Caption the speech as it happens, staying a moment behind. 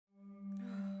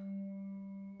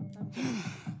I'm joking.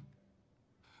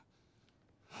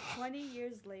 20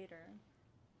 years later.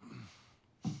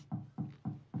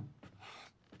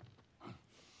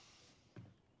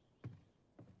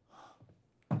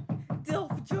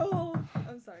 Dilf Joel!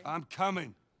 I'm sorry. I'm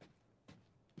coming.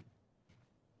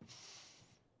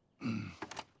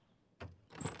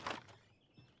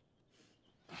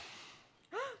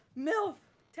 MILF!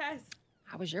 Tess!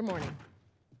 How was your morning?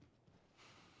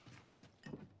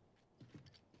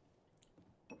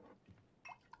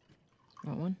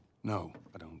 Want one? No,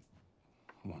 I don't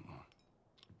want one.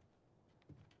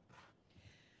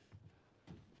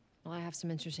 Well, I have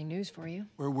some interesting news for you.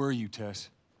 Where were you, Tess?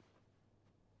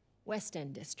 West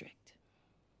End District.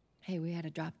 Hey, we had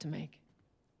a drop to make.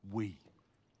 We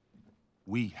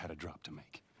had a drop to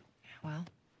make. Well,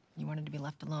 you wanted to be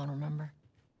left alone, remember?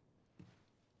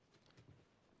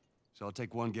 So I'll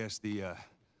take one guess. The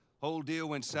whole deal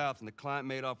went south and the client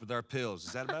made off with our pills.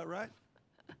 Is that about right?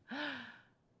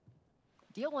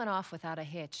 Deal went off without a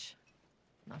hitch.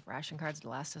 Enough ration cards to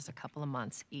last us a couple of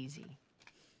months, easy.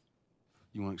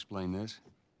 You want to explain this?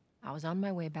 I was on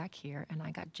my way back here, and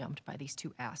I got jumped by these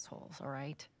two assholes, all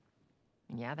right?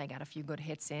 And yeah, they got a few good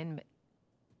hits in, but...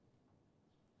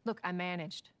 Look, I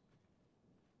managed.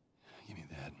 Give me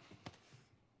that.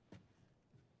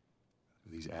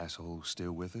 Are these assholes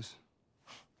still with us?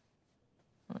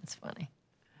 That's funny.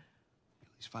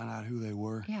 At least find out who they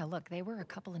were. Yeah, look, they were a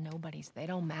couple of nobodies. They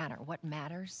don't matter. What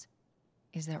matters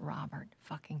is that Robert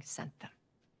fucking sent them.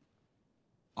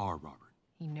 Our Robert.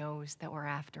 He knows that we're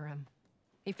after him.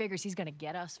 He figures he's gonna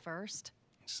get us first.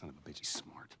 Son of a bitch, he's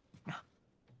smart. No.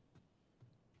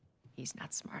 He's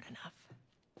not smart enough.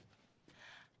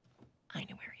 I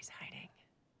know where he's hiding.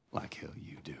 Like hell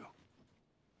you do.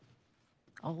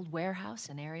 Old warehouse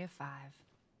in Area 5.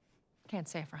 Can't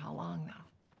say for how long, though.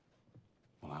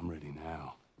 Well, I'm ready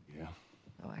now, yeah?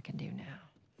 Oh, I can do now.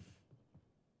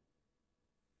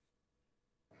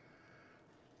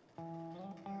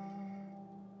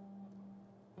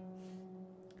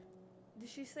 Did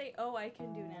she say, oh, I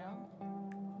can do now?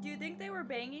 Do you think they were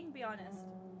banging? Be honest.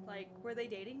 Like, were they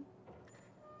dating?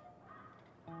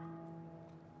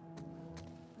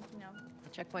 No. The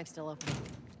checkpoint's still open.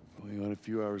 Only got a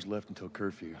few hours left until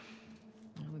curfew.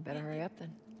 Well, we better hurry up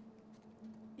then.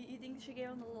 You think she gave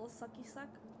him the little sucky suck?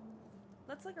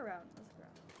 Let's look around. Let's look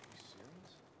around.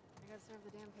 Serious? I gotta serve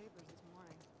the damn papers this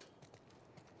morning.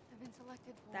 I've been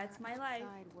selected for That's my life.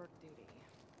 outside work duty.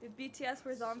 If BTS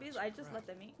were zombies, I'd just let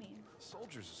them eat me.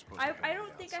 Soldiers are supposed to I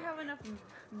don't think I have enough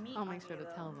meat. I'll on make sure me, to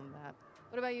though. tell them that.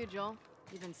 What about you, Joel?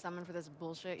 You been summoned for this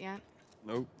bullshit yet?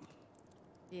 Nope.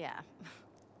 Yeah,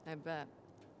 I bet.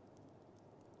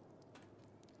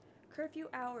 Curfew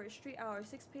hours, street hours,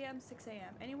 6 p.m., 6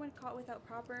 a.m. Anyone caught without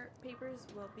proper papers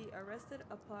will be arrested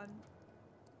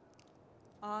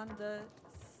on the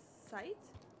site?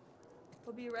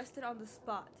 Will be arrested on the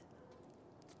spot.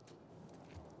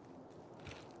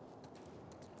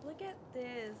 Look at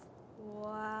this.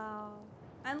 Wow.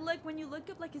 And look, when you look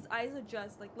up, like his eyes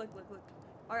adjust. Like, look.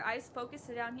 Our eyes focus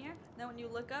to down here. Then when you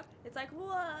look up, it's like,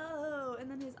 whoa. And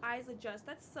then his eyes adjust.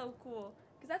 That's so cool.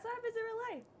 Because that's what happens in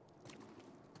real life.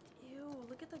 Ew,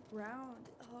 look at the ground.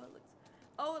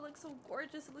 Oh, it looks so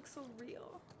gorgeous. It looks so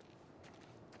real.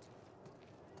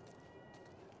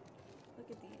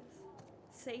 Look at these.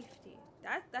 Safety.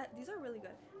 These are really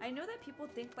good. I know that people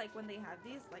think like when they have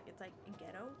these, like it's like in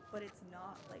ghetto, but it's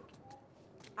not. Like,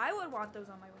 I would want those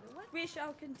on my window. What? We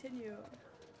shall continue.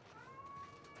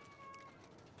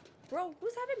 Bro,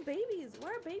 who's having babies?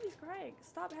 Why are babies crying?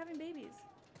 Stop having babies.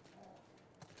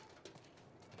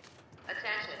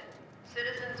 Attention.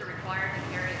 Citizens are required to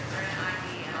carry a current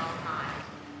ID at all times.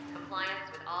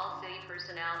 Compliance with all city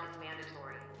personnel is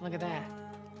mandatory. Look at that.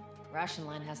 Ration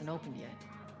line hasn't opened yet.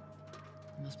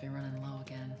 Must be running low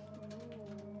again.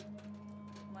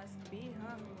 Ooh. Must be,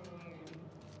 huh?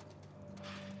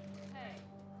 Hey,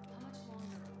 how much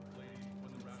longer?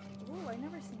 Ooh, I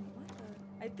never seen what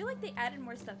the. I feel like they added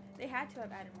more stuff. They had to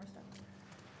have added more stuff.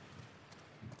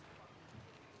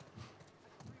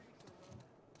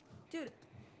 Dude,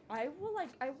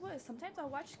 sometimes I'll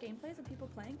watch gameplays of people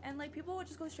playing, and like people will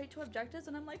just go straight to objectives,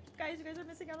 and I'm like, guys, you guys are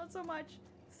missing out on so much.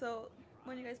 So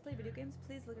when you guys play video games,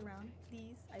 please look around,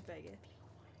 please, I beg it.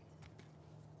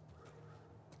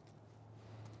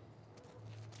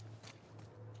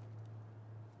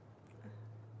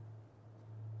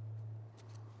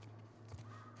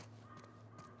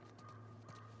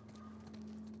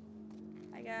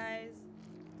 Hi guys.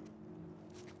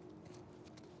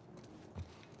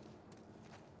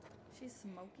 She's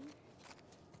smoking.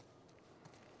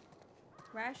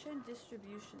 Ration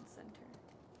Distribution Center.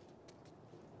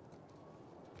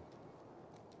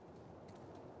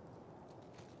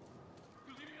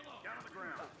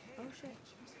 shit.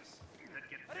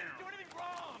 I didn't do anything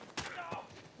wrong! No!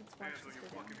 Let's watch Hands on this your go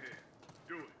down. fucking head.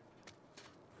 Do it.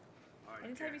 All right,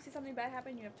 Anytime you see something bad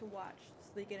happen, you have to watch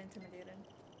so they get intimidated.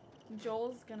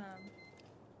 Joel's gonna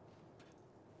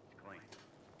Clean.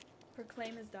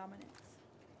 proclaim his dominance.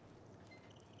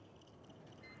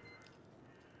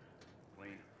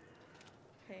 Clean.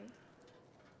 Okay.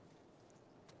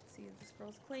 See if this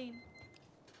girl's clean.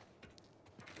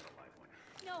 Get a live one.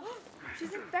 No,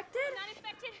 She's infected? I'm not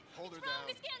infected. Hold it's her wrong. down.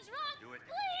 This scan's wrong. Do it.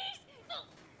 Please.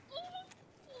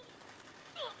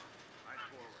 Eyes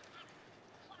forward.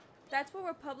 That's what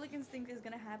Republicans think is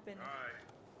gonna happen. All right.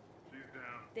 She's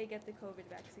down. They get the COVID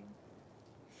vaccine.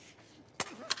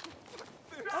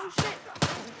 Oh shit!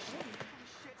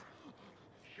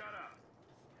 Shut up.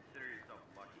 Consider yourself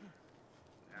lucky.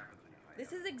 What happens when you hide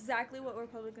This out? is exactly what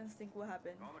Republicans think will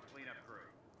happen. Call the cleanup crew.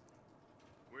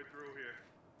 We're through here.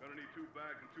 Gonna need 2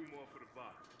 bags and 2 more for the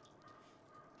box.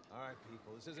 All right,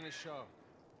 people, this isn't a show.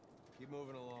 Keep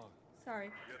moving along.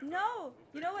 Sorry. No!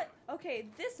 You know what? Okay,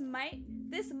 this might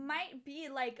be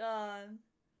like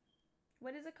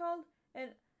what is it called? An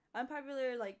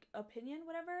unpopular like opinion,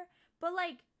 whatever. But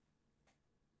like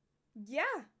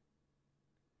yeah.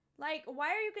 Like, why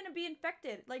are you gonna be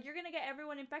infected? Like, you're gonna get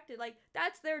everyone infected. Like,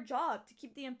 that's their job, to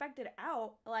keep the infected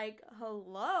out. Like,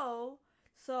 hello?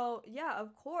 So, yeah,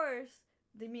 of course.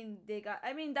 I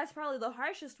mean, that's probably the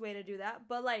harshest way to do that.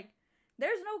 But, like,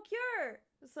 there's no cure.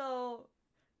 So,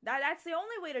 that's the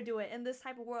only way to do it in this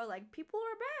type of world. Like, people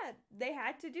are bad. They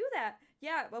had to do that.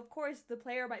 Yeah, of course, the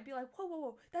player might be like, whoa, whoa,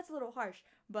 whoa, that's a little harsh.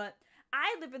 But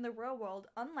I live in the real world,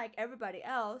 unlike everybody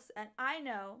else, and I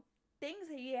know things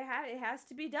it has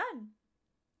to be done.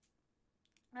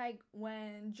 Like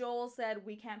when Joel said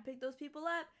we can't pick those people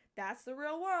up, that's the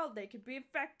real world. They could be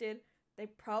infected. They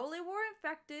probably were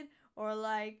infected. Or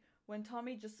like when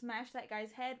Tommy just smashed that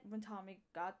guy's head when Tommy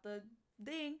got the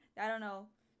thing. I don't know.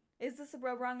 Is this a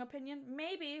wrong opinion?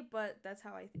 Maybe, but that's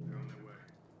how I think. They're on their way.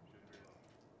 Shouldn't be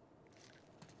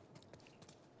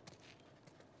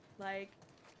long. Like,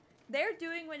 they're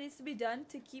doing what needs to be done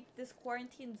to keep this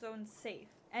quarantine zone safe.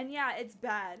 And yeah, it's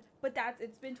bad, but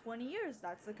it's been 20 years.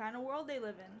 That's the kind of world they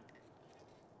live in.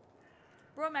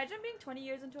 Bro, imagine being 20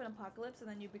 years into an apocalypse and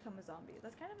then you become a zombie.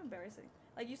 That's kind of embarrassing.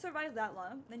 Like, you survive that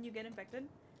long, then you get infected.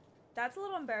 That's a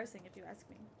little embarrassing if you ask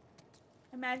me.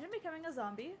 Imagine becoming a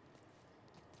zombie.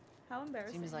 How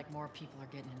embarrassing. Seems like more people are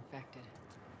getting infected.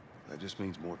 That just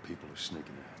means more people are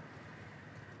sneaking out.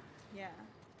 Yeah.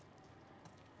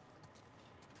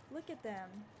 Look at them.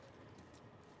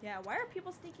 Yeah, why are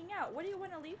people sneaking out? What do you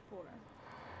want to leave for?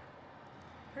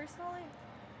 Personally,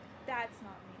 that's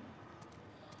not me.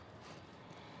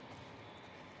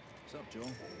 What's up,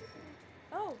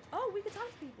 Joel? Oh, we could talk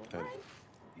to people. Hey. Alright.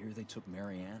 Here they took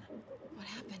Marianne. What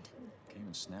happened? Came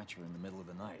and snatched her in the middle of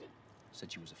the night.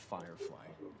 Said she was a firefly.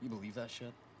 You believe that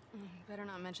shit? Better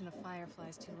not mention the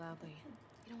fireflies too loudly.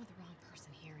 You don't want the wrong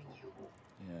person hearing you.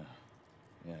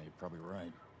 Yeah, you're probably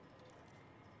right.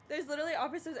 There's literally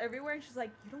officers everywhere, and she's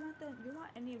like, you don't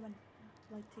want anyone,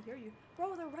 like, to hear you.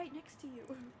 Bro, they're right next to you.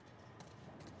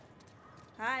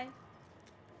 Hi.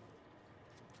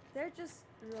 They're just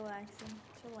relaxing,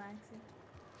 chillaxing.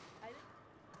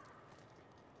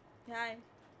 Hi.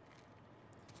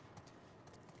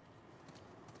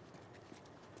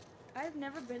 I've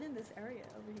never been in this area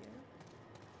over here.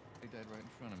 They died right in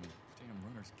front of me. Damn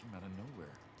runners came out of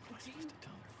nowhere. What am I supposed to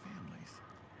tell their families?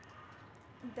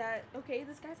 Okay,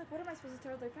 this guy's like, what am I supposed to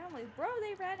tell their families? Bro,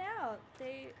 they ran out.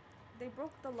 They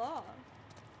broke the law.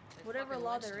 Whatever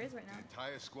law there is right now. The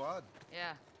entire squad?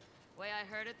 Yeah. Way I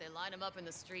heard it, they lined him up in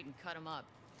the street and cut him up.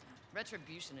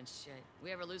 Retribution and shit.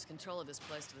 We ever lose control of this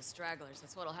place to the stragglers,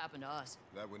 that's what'll happen to us.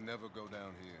 That would never go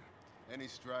down here. Any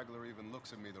straggler even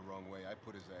looks at me the wrong way, I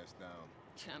put his ass down.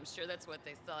 I'm sure that's what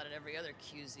they thought at every other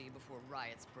QZ before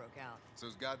riots broke out. So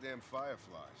those goddamn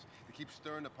fireflies. They keep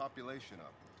stirring the population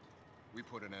up. We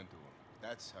put an end to them.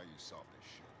 That's how you solve this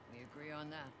shit. We agree on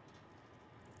that.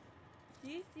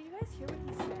 Did you guys hear what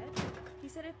he said? He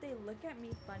said if they look at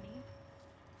me funny,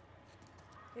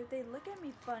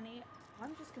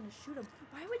 I'm just gonna shoot them.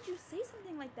 Why would you say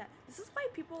something like that? This is why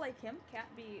people like him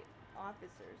can't be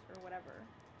officers or whatever.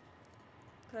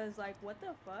 Cause like, what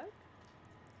the fuck?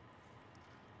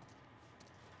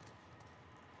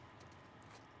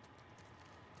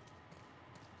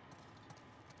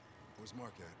 Where's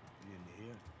Mark at? You didn't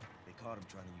hear? They caught him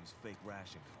trying to use fake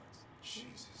ration cards.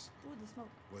 Jesus. Ooh, the smoke.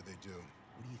 What'd they do?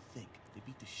 What do you think? They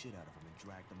beat the shit out of him and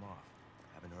dragged him off.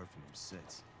 Haven't heard from him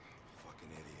since. Fucking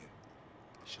idiot.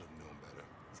 Should've known better.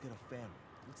 He's got a family.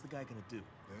 What's the guy gonna do?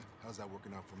 Yeah? How's that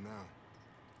working out from now?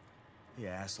 Hey,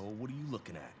 asshole, what are you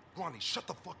looking at? Ronnie, shut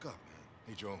the fuck up, man.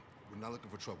 Hey, Joe. We're not looking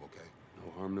for trouble, okay?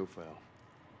 No harm, no foul.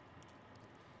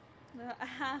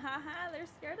 They're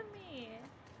scared of me.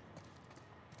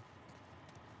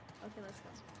 Okay, let's go.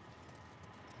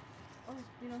 Oh,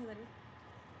 you know who that is?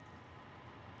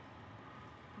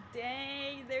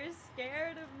 Dang, they're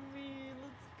scared of me.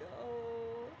 Let's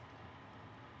go.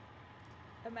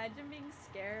 Imagine being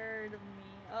scared of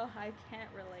me. Oh, I can't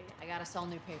relate. I got us all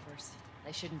new papers.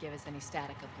 They shouldn't give us any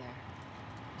static up there.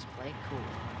 Just play it cool.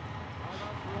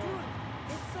 Dude,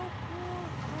 it's so cool.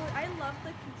 Dude, I love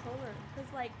the controller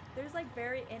because like there's like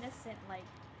very innocent like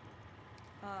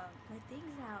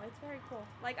things now. It's very cool.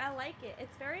 Like I like it.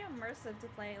 It's very immersive to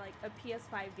play like a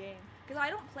PS5 game because I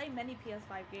don't play many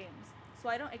PS5 games, so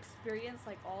I don't experience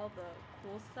like all the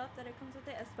cool stuff that it comes with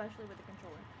it, especially with the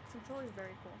controller. This controller is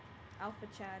very cool. Alpha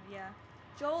Chad, yeah.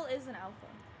 Joel is an alpha.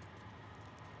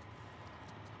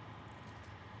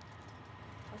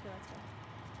 Okay, let's go.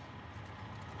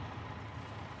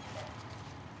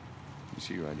 You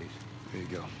see your IDs? There you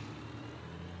go.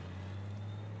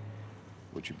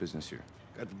 What's your business here?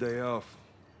 Got the day off.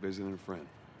 Visiting a friend.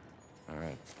 All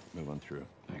right, move on through.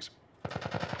 Thanks.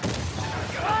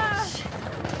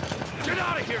 Get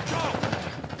out of here, Joe!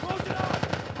 Close it up!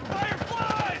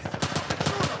 Fireflies!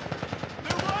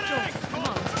 They're running! Come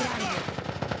on, let's get out of here.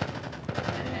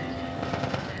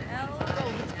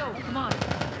 Let's go, come on.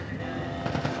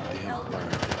 L1.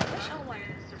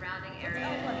 Surrounding What's area.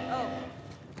 L1? Oh.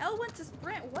 L1 to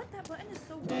sprint. What? That button is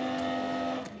so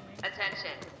weird.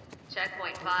 Attention.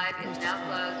 Checkpoint 5 is now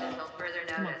closed until further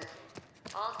notice.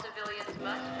 All civilians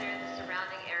must clear the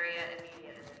surrounding area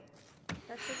immediately.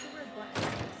 That's such a weird button.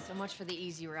 So much for the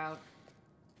easy route.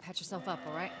 Patch yourself up,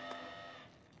 all right?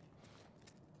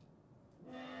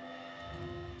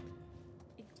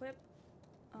 Equip.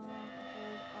 Hold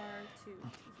R2 to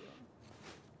heal.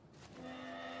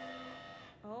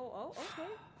 Oh, okay.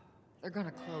 They're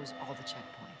gonna close all the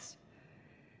checkpoints.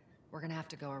 We're gonna have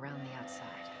to go around the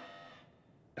outside.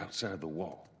 Outside the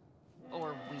wall.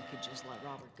 Or we could just let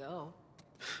Robert go.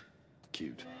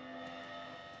 Cute.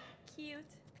 Cute.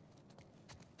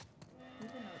 Even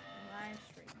a live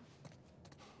stream.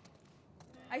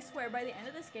 I swear, by the end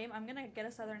of this game, I'm gonna get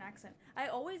a southern accent. I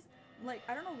always, like,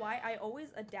 I don't know why, I always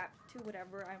adapt to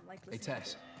whatever I'm, like, listening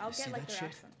Tess, to. I'll you get, see like, that their shit?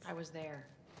 accents. I was there.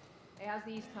 Hey, how's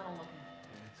the east tunnel looking?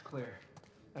 It's clear.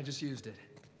 I just used it.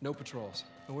 No patrols.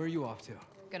 And where are you off to?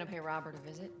 Gonna pay Robert a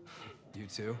visit? You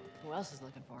too? Who else is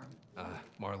looking for him?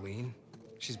 Marlene.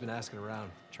 She's been asking around,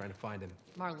 trying to find him.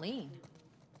 Marlene?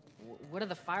 What do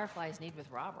the Fireflies need with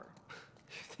Robert?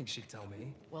 You think she'd tell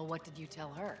me? Well, what did you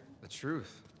tell her? The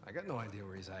truth. I got no idea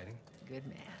where he's hiding. Good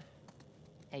man.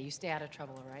 Hey, you stay out of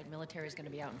trouble, all right? Military's gonna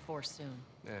be out in force soon.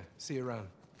 Yeah, see you around.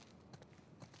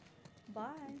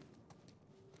 Bye.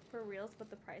 For reals, but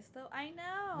the price, though? I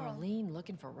know! Marlene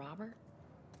looking for Robert?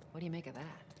 What do you make of that?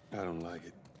 I don't like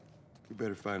it. We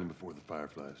better find him before the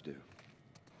Fireflies do.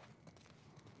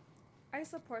 I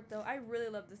support, though. I really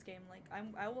love this game. Like,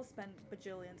 I will spend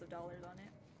bajillions of dollars on it.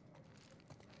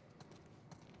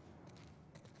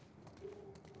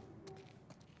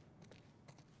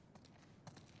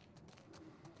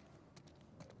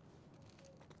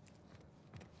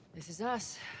 This is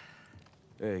us.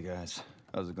 Hey, guys.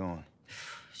 How's it going?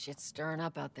 Shit's stirring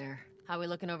up out there. How we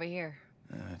looking over here?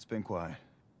 It's been quiet.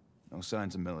 No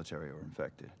signs of military or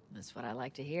infected. That's what I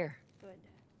like to hear. Good.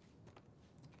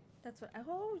 That's what.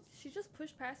 Oh, she just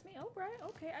pushed past me. Oh, right.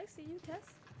 Okay, I see you, Tess.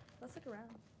 Let's look around.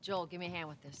 Joel, give me a hand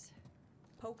with this.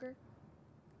 Poker,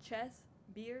 chess,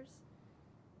 beers.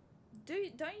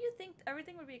 Don't you think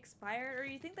everything would be expired, or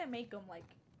you think they make them like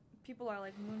people are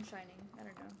like moonshining? I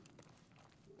don't know.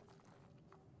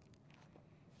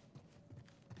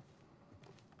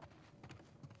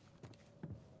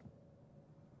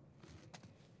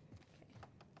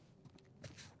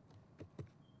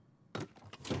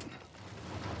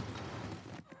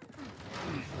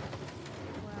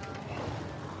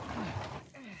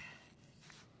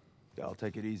 I'll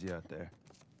take it easy out there.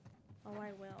 Oh,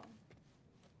 I will.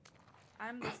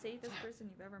 I'm the safest person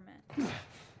you've ever met.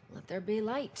 Let there be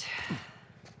light.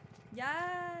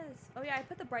 Yes! Oh yeah, I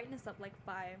put the brightness up like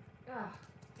 5. Oh, God,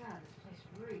 this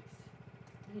place reeks.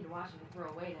 I need to watch it and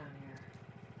throw away down here.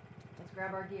 Let's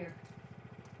grab our gear.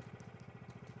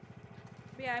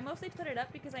 But yeah, I mostly put it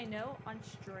up because I know on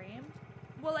stream,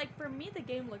 well, like for me the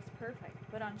game looks perfect,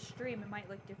 but on stream it might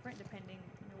look different depending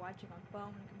if you're watching on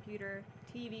phone, computer,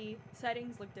 TV.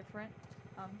 Settings look different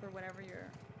for whatever you're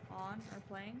on or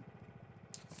playing.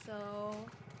 So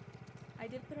I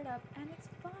did put it up and it's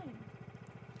fine.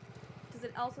 Because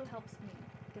it also helps me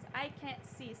because I can't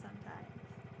see sometimes.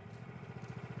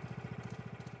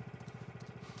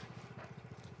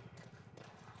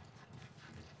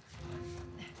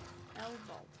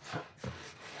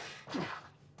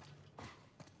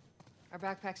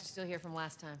 backpacks are still here from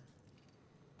last time.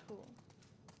 Cool.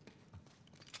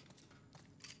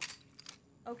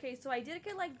 Okay, so I did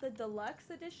get like the deluxe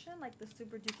edition, like the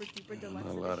super duper duper deluxe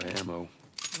Not a edition. lot of ammo.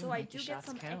 So I do get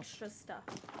some extra stuff.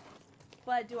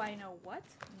 But do I know what?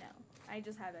 No. I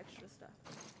just have extra stuff.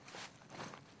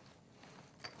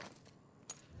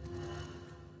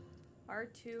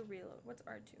 R2 reload. What's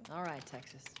R2? All right,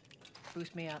 Texas.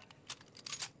 Boost me up.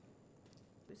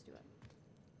 Boost you up.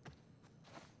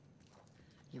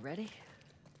 You ready?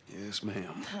 Yes,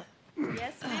 ma'am.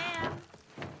 Yes, ma'am.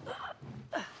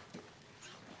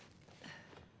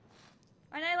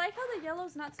 And I like how the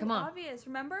yellow's not so obvious.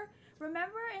 Remember in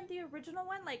the original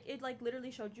one, like it like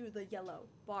literally showed you the yellow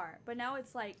bar, but now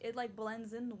it's like it like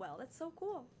blends in well. That's so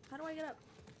cool. How do I get up?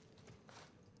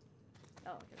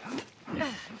 Oh,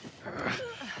 okay.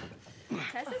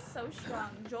 Tess is so strong.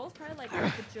 Joel's probably like a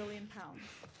bajillion pounds.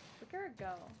 Look at her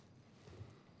go.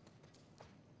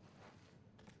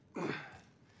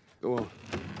 Go on.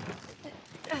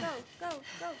 Go.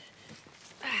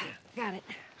 Got it.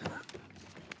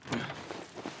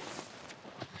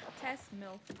 Tess,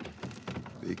 milk.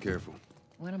 Be careful.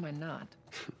 When am I not?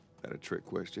 That a trick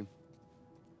question?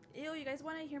 Ew, you guys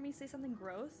want to hear me say something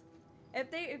gross?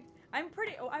 I'm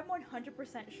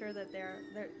 100% sure that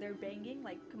they're banging.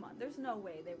 Like, come on, there's no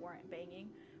way they weren't banging.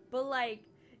 But like,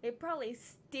 it probably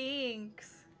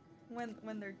stinks when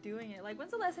they're doing it. Like,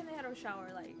 when's the last time they had a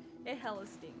shower? Like, it hella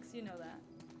stinks. You know that.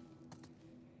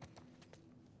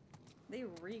 They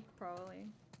reek probably,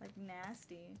 like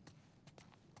nasty.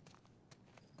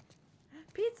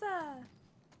 Pizza.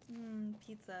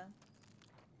 Pizza.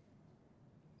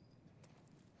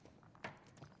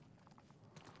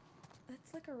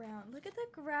 Let's look around. Look at the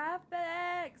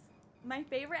graphics. My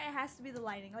favorite, it has to be the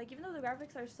lighting. Like, even though the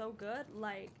graphics are so good,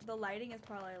 like, the lighting is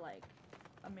probably, like,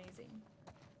 amazing.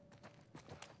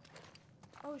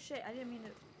 Oh, shit. I didn't mean to...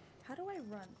 How do I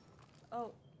run?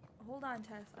 Oh, hold on,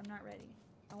 Tess. I'm not ready.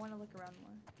 I want to look around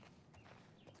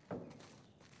more.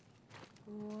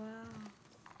 Wow.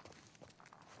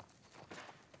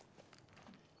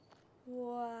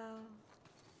 Wow.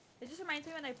 It just reminds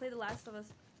me when I played The Last of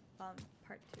Us, part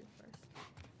 2 first.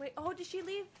 Wait, oh, did she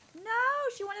leave? No,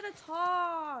 she wanted to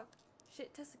talk.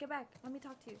 Shit, Tessa, get back. Let me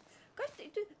talk to you. God,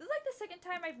 dude, this is like the second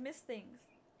time I've missed things.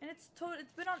 And it's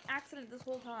been on accident this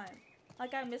whole time.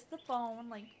 Like, I missed the phone.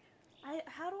 Like,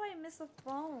 how do I miss a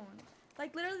phone?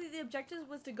 Like, literally, the objective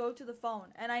was to go to the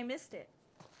phone, and I missed it.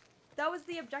 That was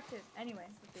the objective. Anyway,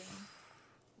 the thing.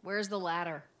 Where's the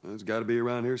ladder? Well, it's got to be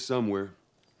around here somewhere.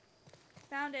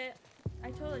 Found it. I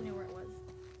totally knew where it was.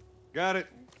 Got it.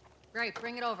 Great,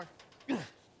 bring it over.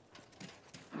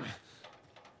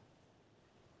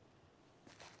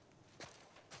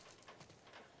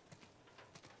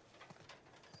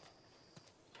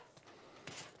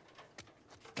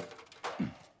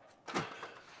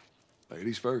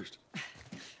 Ladies first.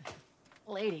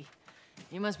 Lady,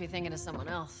 you must be thinking of someone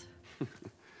else.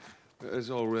 It's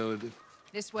all relative.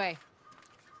 This way.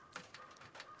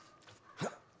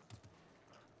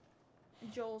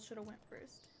 Joel should have went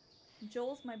first.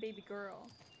 Joel's my baby girl.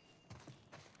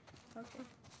 Okay.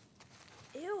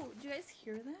 Ew, do you guys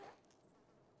hear that?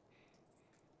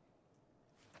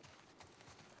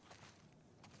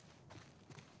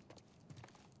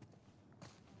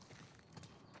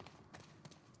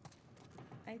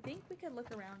 I think we could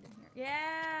look around in here.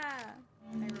 Yeah!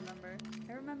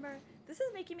 I remember. This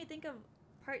is making me think of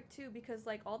part 2 because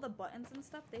like all the buttons and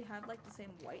stuff, they have like the same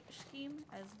white scheme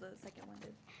as the second one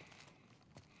did.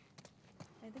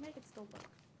 I think I could still look.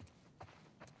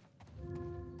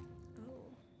 Oh,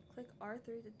 click R3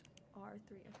 to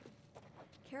R3. Okay.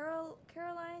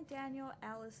 Caroline, Daniel,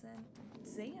 Allison,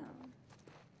 Zam.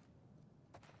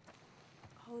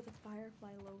 Oh, the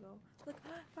Firefly logo. Look,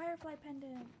 Firefly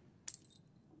pendant.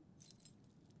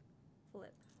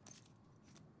 Flip.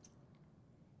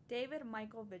 David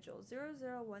Michael Vigil,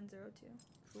 00102.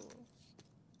 Cool.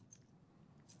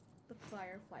 The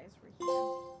fireflies were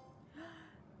here.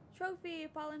 Trophy,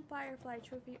 fallen firefly,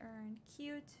 trophy earned.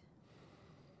 Cute.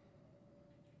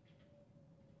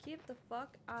 Keep the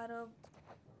fuck out of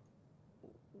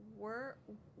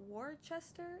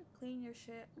Worcester. Clean your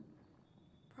shit.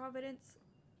 Providence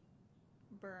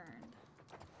burned.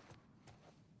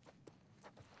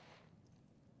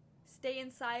 Stay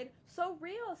inside. So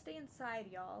real. Stay inside,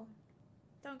 y'all.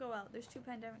 Don't go out. There's 2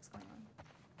 pandemics going on.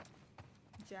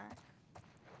 Jack.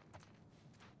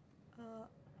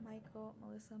 Michael,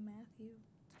 Melissa, Matthew.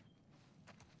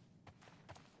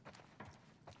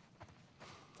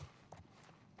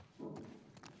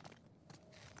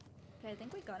 Okay, I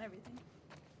think we got everything.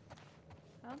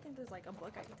 I don't think there's like a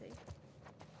book I could take.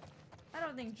 I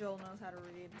don't think Joel knows how to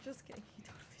read. Just kidding. He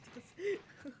totally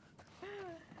does.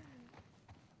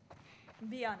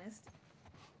 Be honest.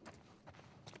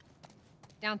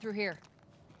 Down through here.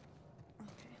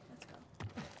 Okay, let's go.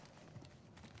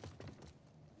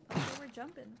 Okay, we're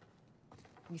jumping.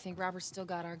 You think Robert's still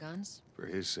got our guns? For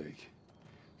his sake,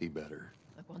 he better.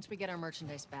 Look, once we get our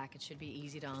merchandise back, it should be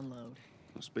easy to unload.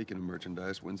 Well, speaking of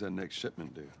merchandise, when's that next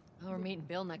shipment due? Oh, we're meeting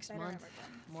Bill next Better month. have our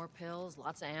guns. More pills,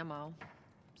 lots of ammo.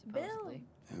 Bill. Supposedly.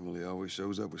 Yeah, well, he always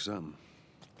shows up with something.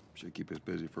 Should keep us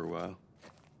busy for a while.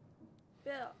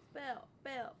 Bill, Bill,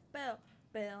 Bill, Bill.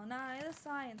 Bill Nye the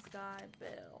Science Guy.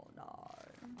 Bill Nye.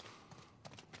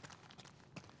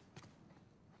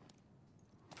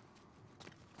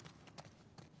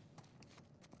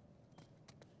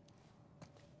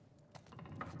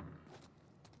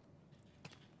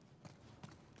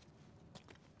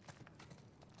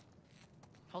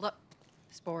 Hold up.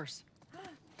 Spores.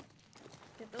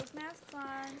 Get those masks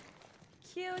on.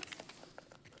 Cute.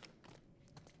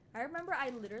 I remember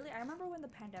when the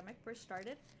pandemic first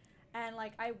started, and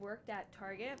like I worked at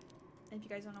Target. If you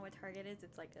guys don't know what Target is,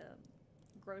 it's like a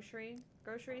grocery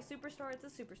superstore. It's a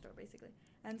superstore basically.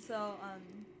 And so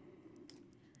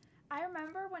I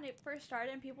remember when it first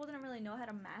started and people didn't really know how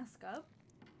to mask up.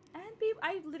 And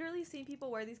I literally seen people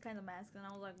wear these kinds of masks and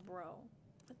I was like, bro,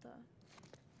 what the?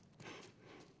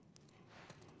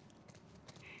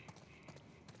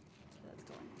 Let's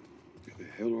go. Where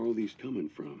the hell are all these coming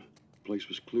from? The place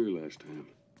was clear last time.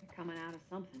 You're coming out of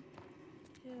something.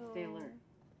 Ew. Stay alert.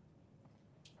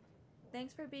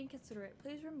 Thanks for being considerate.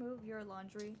 Please remove your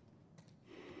laundry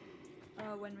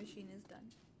when machine is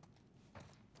done.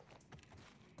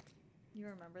 You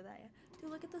remember that, yeah?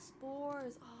 Dude, look at the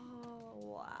spores.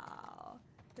 Oh, wow.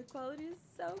 The quality is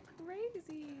so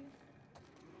crazy.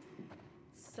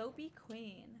 Soapy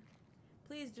Queen.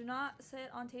 Please do not sit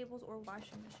on tables or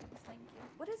washing machines. Thank you.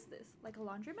 What is this? Like a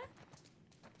laundromat?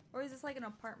 Or is this like an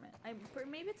apartment?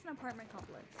 Maybe it's an apartment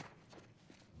complex.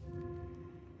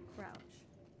 Crouch.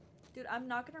 Dude, I'm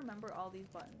not gonna remember all these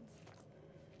buttons.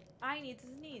 I need to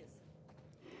sneeze.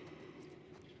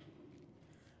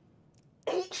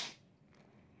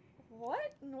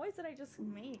 What noise did I just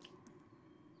make?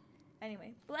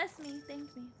 Anyway, bless me,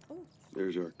 thank me. Oh.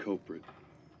 There's our culprit.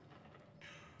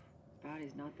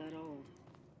 Body's not that old.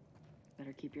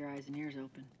 Better keep your eyes and ears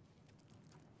open.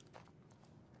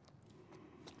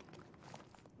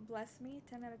 Bless me,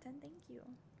 10 out of 10, thank you.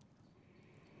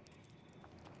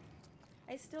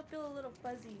 I still feel a little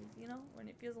fuzzy, you know? When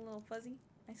it feels a little fuzzy,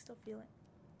 I still feel it.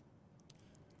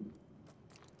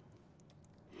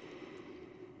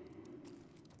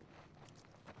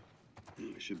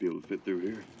 I should be able to fit through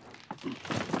here.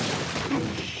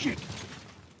 Oh, shit!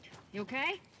 You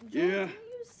okay? Yeah. Didn't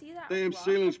you see that Damn rock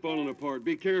ceiling's up there? falling apart.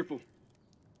 Be careful.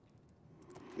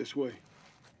 This way.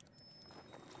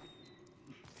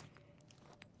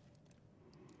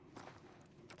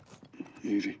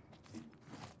 Easy.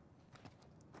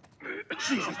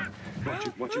 Jesus! Watch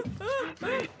it, watch it.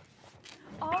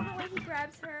 All the way he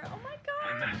grabs her. Oh my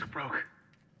god! My mask broke.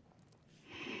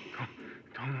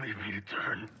 Don't leave me to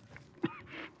turn.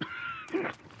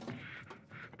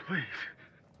 Please.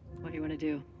 What do you want to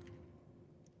do?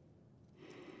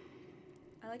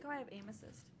 I like how I have aim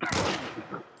assist.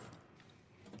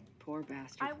 Poor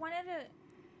bastard. I wanted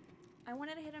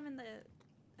to hit him in the...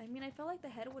 I mean, I felt like the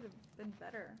head would have been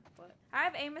better, but... I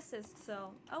have aim assist,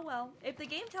 so... Oh well. If the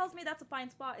game tells me that's a fine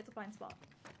spot, it's a fine spot.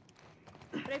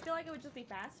 But I feel like it would just be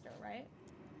faster, right?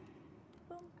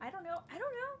 Boom. I don't know.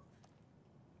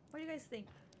 What do you guys think?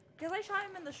 Because I shot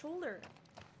him in the shoulder.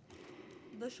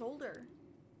 The shoulder.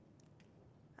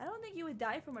 I don't think you would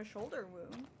die from a shoulder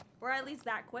wound. Or at least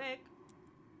that quick.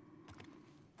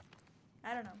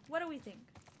 I don't know. What do we think?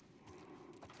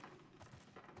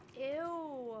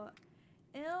 Ew.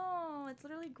 Ew. It's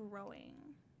literally growing.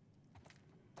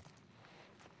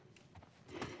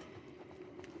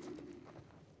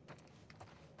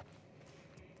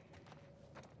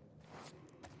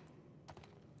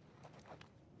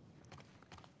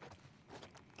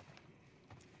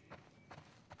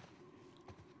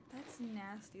 That's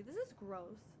nasty. This is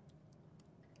gross.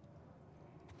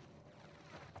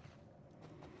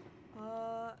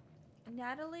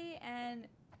 Natalie and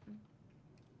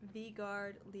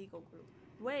V-Guard Legal Group.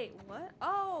 Wait, what?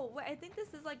 Oh, wait, I think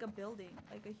this is like a building.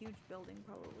 Like a huge building,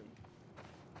 probably.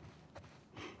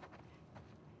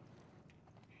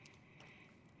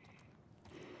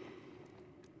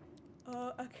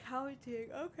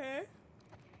 Accounting. Okay.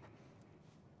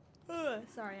 Ugh,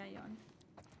 sorry, I yawned.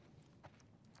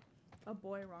 A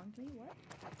boy wronged me? What?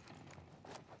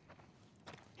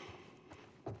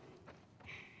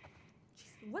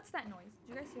 Jesus. What's that noise? Did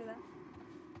you guys hear that?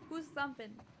 Who's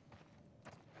thumping?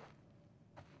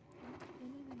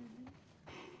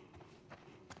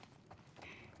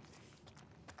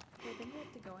 Okay, I think we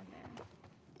have to go in there.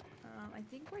 I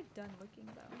think we're done looking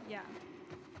though. Yeah.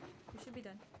 We should be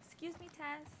done. Excuse me,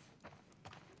 Tess.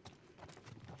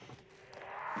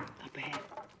 Up ahead.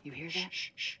 You hear that?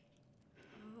 Shh, shh.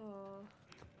 Oh.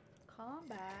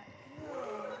 Combat.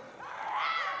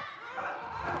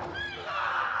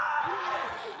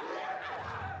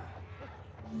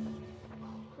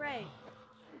 Great.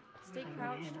 Stay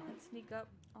crouched and sneak up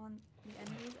on the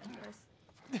enemies and press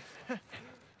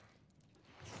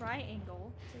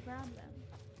triangle to grab them.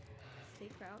 Stay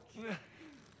crouched.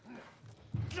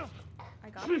 I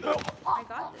got this. I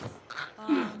got this.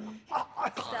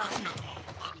 Stealth.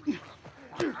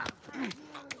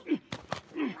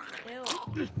 Ew.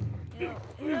 Ew.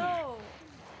 Ew.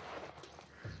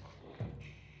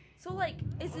 So, like,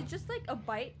 is it just like a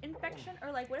bite infection?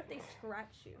 Or, like, what if they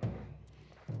scratch you?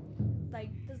 Like,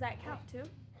 does that count too?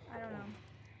 I don't know.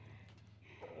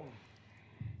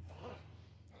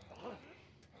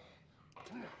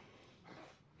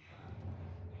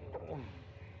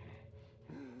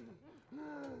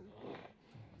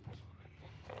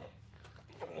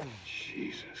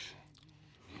 Jesus.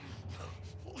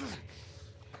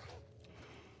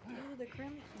 Ew, they're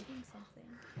currently eating something.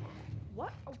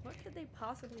 What could they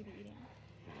possibly be eating?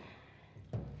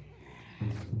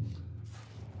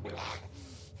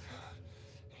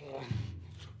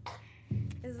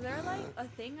 Is there like a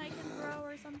thing I can throw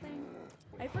or something?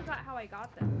 I forgot how I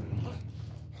got them.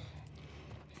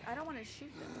 I don't want to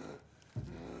shoot them.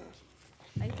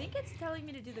 I think it's telling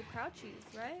me to do the crouchies,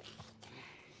 right?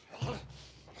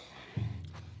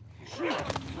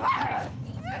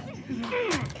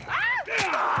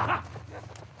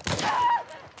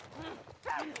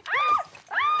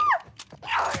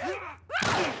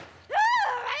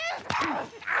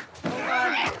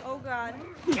 Oh god.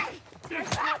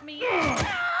 Tess, help me.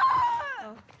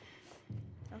 Oh.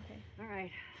 Okay.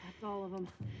 Alright, that's all of them.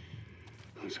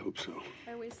 Let's hope so.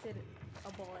 I wasted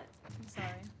a bullet. I'm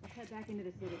sorry. Let's head back into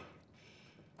the city.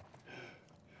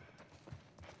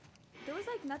 There was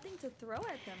like nothing to throw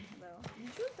at them though.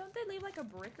 Don't they leave like a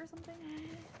brick or something around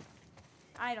here?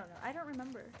 I don't know. I don't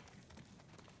remember.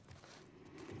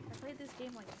 I played this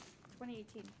game like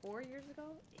 2018, 4 years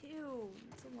ago? Ew,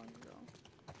 so long ago.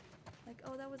 Like,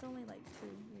 oh, that was only like 2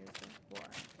 years ago. 4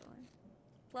 actually.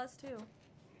 Plus 2.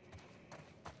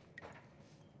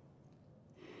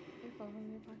 Your phone was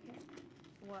in your pocket?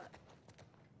 What?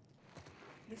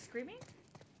 The screaming?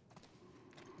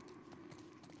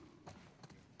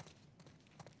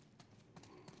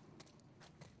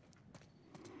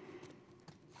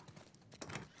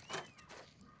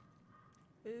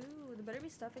 Ooh, there better be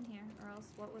stuff in here, or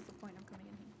else what was the point of coming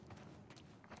in here?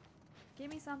 Give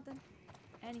me something.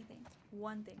 Anything.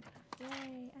 One thing.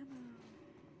 Yay, ammo.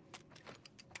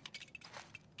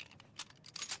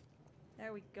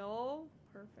 There we go.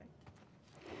 Perfect.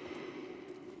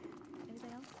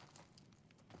 Anything else?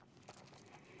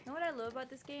 You know what I love about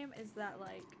this game is that,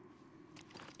 like,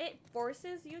 it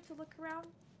forces you to look around.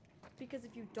 Because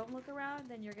if you don't look around,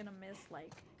 then you're gonna miss,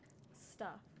 like,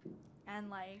 stuff. And,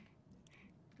 like,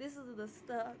 this is the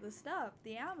stuff,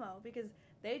 the ammo, because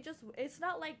they just, it's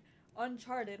not like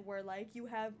Uncharted where like you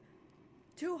have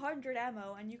 200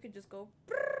 ammo and you can just go,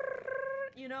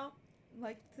 you know,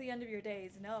 like to the end of your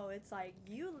days. No, it's like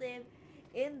you live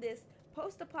in this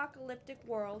post-apocalyptic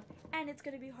world and it's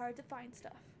gonna be hard to find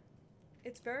stuff.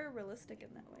 It's very realistic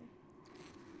in that way.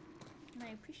 And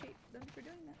I appreciate them for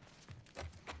doing that.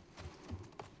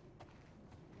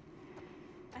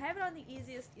 I have it on the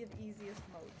easiest of easiest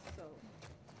mode, so.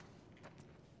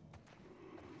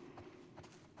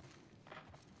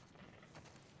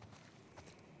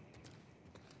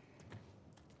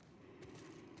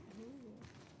 Ooh.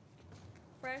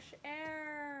 Fresh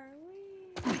air!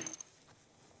 Whee!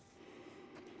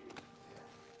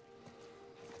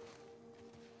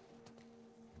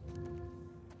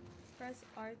 Press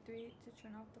R3 to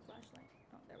turn off the flashlight.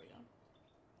 Oh, there we go.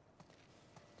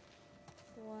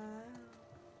 Wow.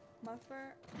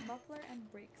 Muffler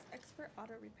and brakes. Expert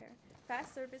auto repair.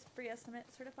 Fast service, free estimate,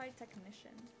 certified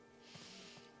technician.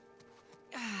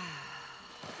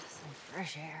 Some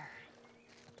fresh air.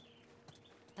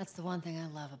 That's the one thing I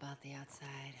love about the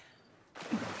outside.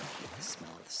 The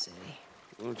smell of the city.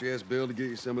 Why don't you ask Bill to get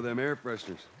you some of them air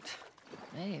fresheners?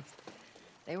 Hey, if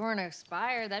they weren't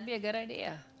expired, that'd be a good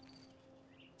idea.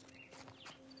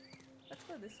 Let's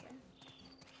go this way.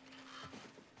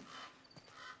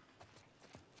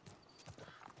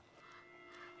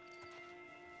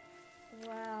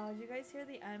 Wow, did you guys hear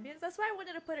the ambience? That's why I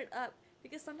wanted to put it up,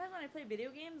 Because sometimes when I play video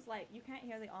games, like, you can't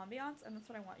hear the ambiance, and that's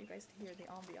what I want you guys to hear, the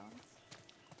ambiance.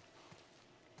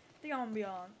 The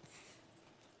ambiance.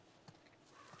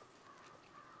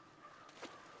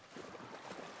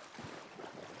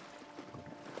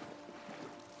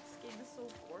 This game is so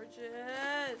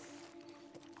gorgeous.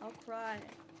 I'll cry.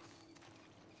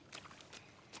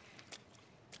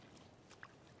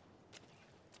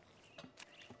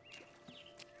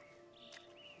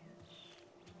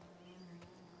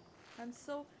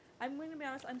 I'm going to be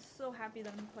honest, I'm so happy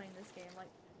that I'm playing this game. Like,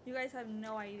 you guys have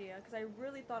no idea, because I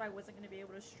really thought I wasn't going to be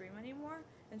able to stream anymore,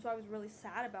 and so I was really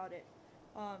sad about it.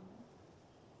 I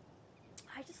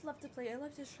just love to play, I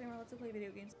love to stream, I love to play video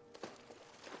games.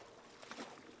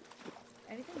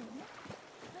 Anything in here?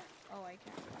 Oh, I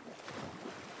can't.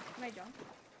 Can I jump?